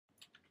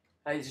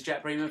Hey, this is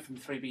Jack Bremer from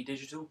 3B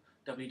Digital,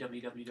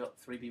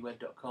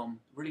 www.3bweb.com.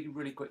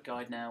 Really quick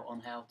guide now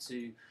on how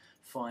to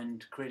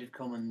find Creative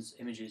Commons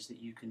images that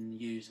you can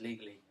use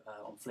legally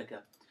on Flickr.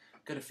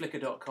 Go to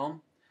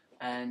flickr.com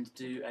and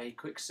do a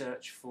quick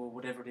search for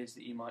whatever it is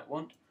that you might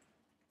want.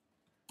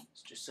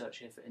 Let's just search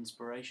here for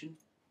inspiration.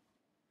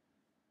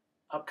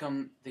 Up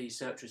come the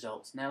search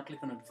results. Now click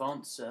on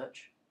Advanced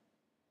Search,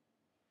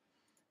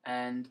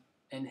 and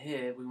in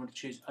here we want to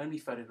choose only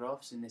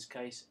photographs, in this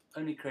case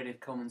only Creative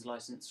Commons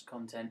licensed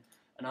content,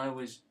 and I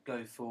always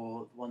go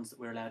for the ones that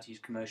we're allowed to use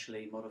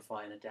commercially,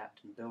 modify and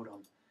adapt and build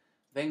on.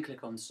 Then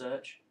click on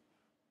Search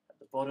at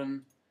the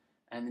bottom,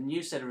 and the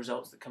new set of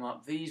results that come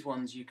up, these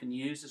ones you can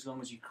use as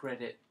long as you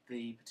credit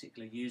the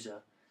particular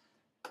user.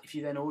 If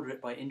you then order it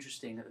by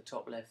interesting at the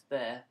top left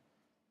there,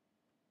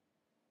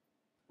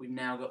 we've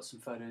now got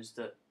some photos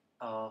that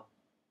are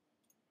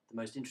the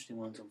most interesting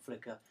ones on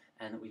Flickr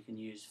and that we can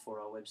use for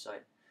our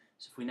website.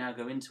 So if we now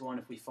go into one,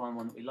 if we find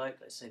one that we like,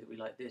 let's say that we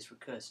like this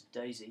recursive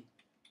daisy,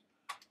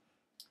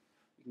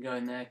 we can go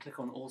in there, click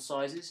on all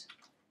sizes.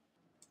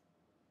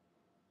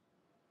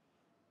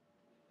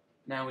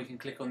 Now we can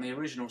click on the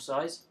original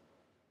size,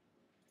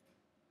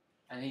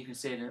 and you can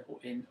see it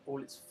in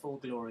all its full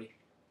glory.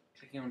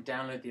 Clicking on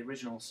download the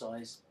original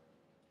size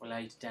will allow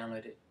you to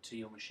download it to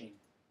your machine.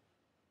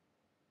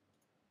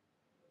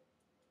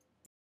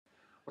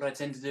 What I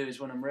tend to do is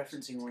when I'm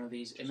referencing one of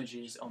these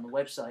images on the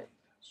website,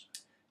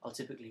 I'll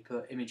typically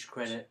put image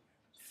credit,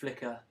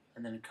 Flickr,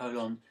 and then a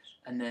colon,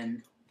 and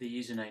then the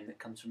username that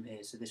comes from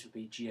here. So this would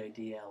be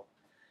GADL.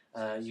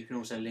 You can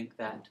also link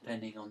that,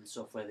 depending on the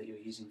software that you're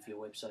using for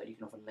your website, you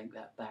can often link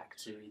that back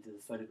to either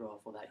the photograph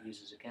or that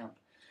user's account.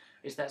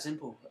 It's that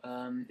simple.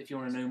 If you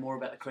want to know more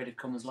about the Creative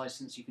Commons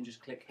license, you can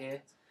just click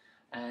here,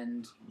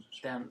 and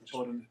down at the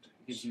bottom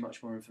it gives you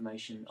much more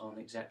information on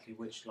exactly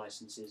which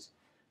licenses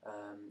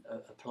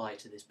apply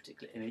to this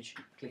particular image.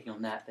 Clicking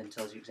on that then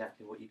tells you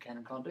exactly what you can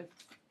and can't do.